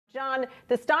John,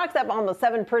 the stock's up almost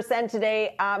 7%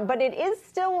 today, but it is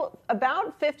still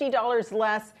about $50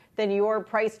 less than your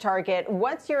price target.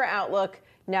 What's your outlook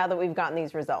now that we've gotten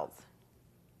these results?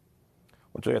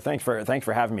 Well, Julia, thanks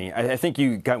for having me. I think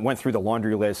you went through the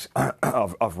laundry list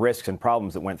of risks and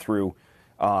problems that went through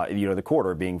the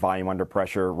quarter, being volume under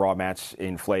pressure, raw mats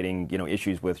inflating,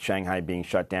 issues with Shanghai being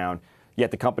shut down.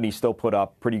 Yet the company still put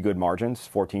up pretty good margins,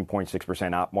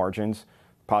 14.6% op margins.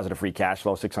 Positive free cash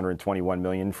flow, $621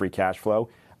 million free cash flow.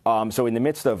 So in the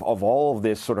midst of all of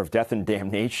this sort of death and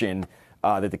damnation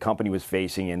that the company was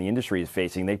facing and the industry is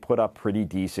facing, they put up pretty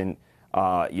decent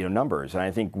numbers. And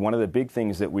I think one of the big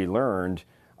things that we learned,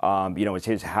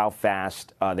 is how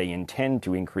fast they intend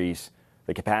to increase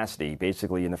the capacity.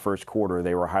 Basically, in the first quarter,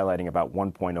 they were highlighting about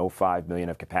 1.05 million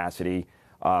of capacity,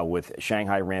 with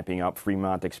Shanghai ramping up,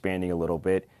 Fremont expanding a little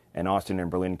bit, and Austin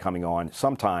and Berlin coming on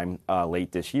sometime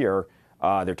late this year.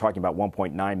 They're talking about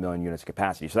 1.9 million units of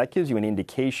capacity. So that gives you an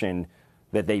indication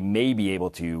that they may be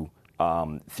able to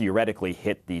theoretically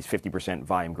hit these 50%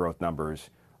 volume growth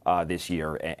numbers this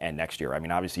year and next year. I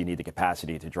mean, obviously, you need the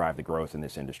capacity to drive the growth in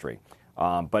this industry.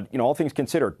 But, all things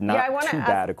considered, not too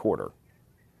bad a quarter.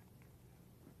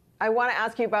 I want to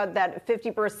ask you about that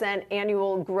 50%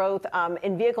 annual growth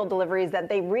in vehicle deliveries that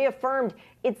they reaffirmed.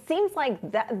 It seems like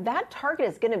that target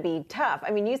is going to be tough. I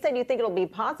mean, you said you think it'll be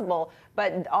possible,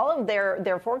 but all of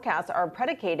their forecasts are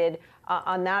predicated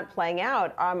on that playing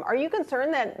out. Are you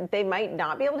concerned that they might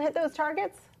not be able to hit those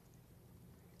targets?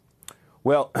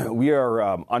 Well, we are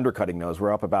undercutting those.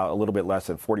 We're up about a little bit less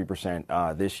than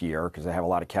 40% this year because they have a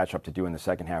lot of catch up to do in the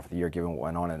second half of the year, given what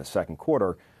went on in the second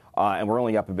quarter. And we're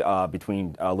only up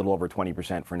between a little over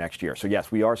 20% for next year. So,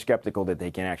 yes, we are skeptical that they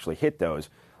can actually hit those.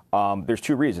 There's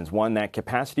two reasons. One, that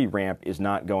capacity ramp is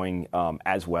not going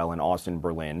as well in Austin,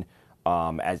 Berlin,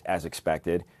 as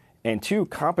expected. And two,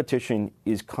 competition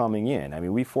is coming in. I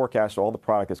mean, we forecast all the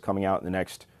product that's coming out in the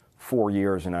next 4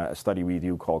 years in a study we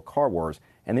do called Car Wars.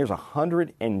 And there's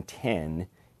 110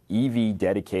 EV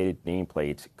dedicated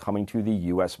nameplates coming to the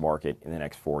U.S. market in the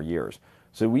next 4 years.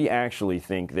 So we actually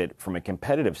think that from a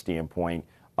competitive standpoint,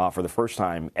 for the first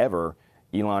time ever,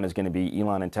 Elon and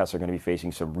Tesla are going to be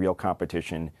facing some real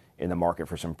competition in the market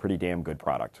for some pretty damn good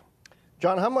product.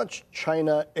 John, how much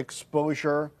China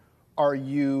exposure are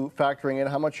you factoring in?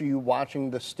 How much are you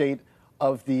watching the state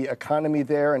of the economy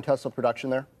there and Tesla production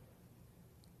there?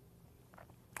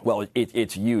 Well,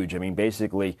 it's huge. I mean,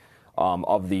 basically,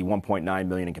 of the 1.9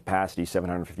 million in capacity,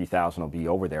 750,000 will be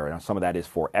over there. And some of that is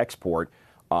for export.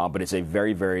 But it's a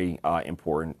very, very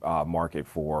important market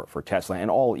for Tesla and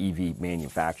all EV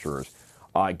manufacturers.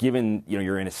 Given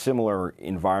you're in a similar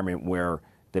environment where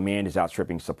demand is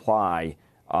outstripping supply,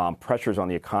 pressures on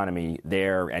the economy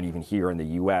there and even here in the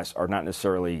U.S. are not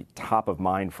necessarily top of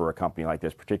mind for a company like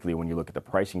this, particularly when you look at the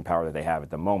pricing power that they have at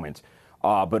the moment.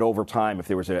 But over time, if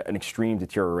there was an extreme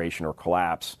deterioration or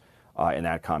collapse in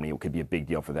that economy, it could be a big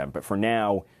deal for them. But for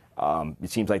now, it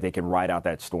seems like they can ride out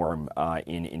that storm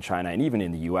in China and even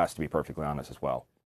in the U.S., to be perfectly honest, as well.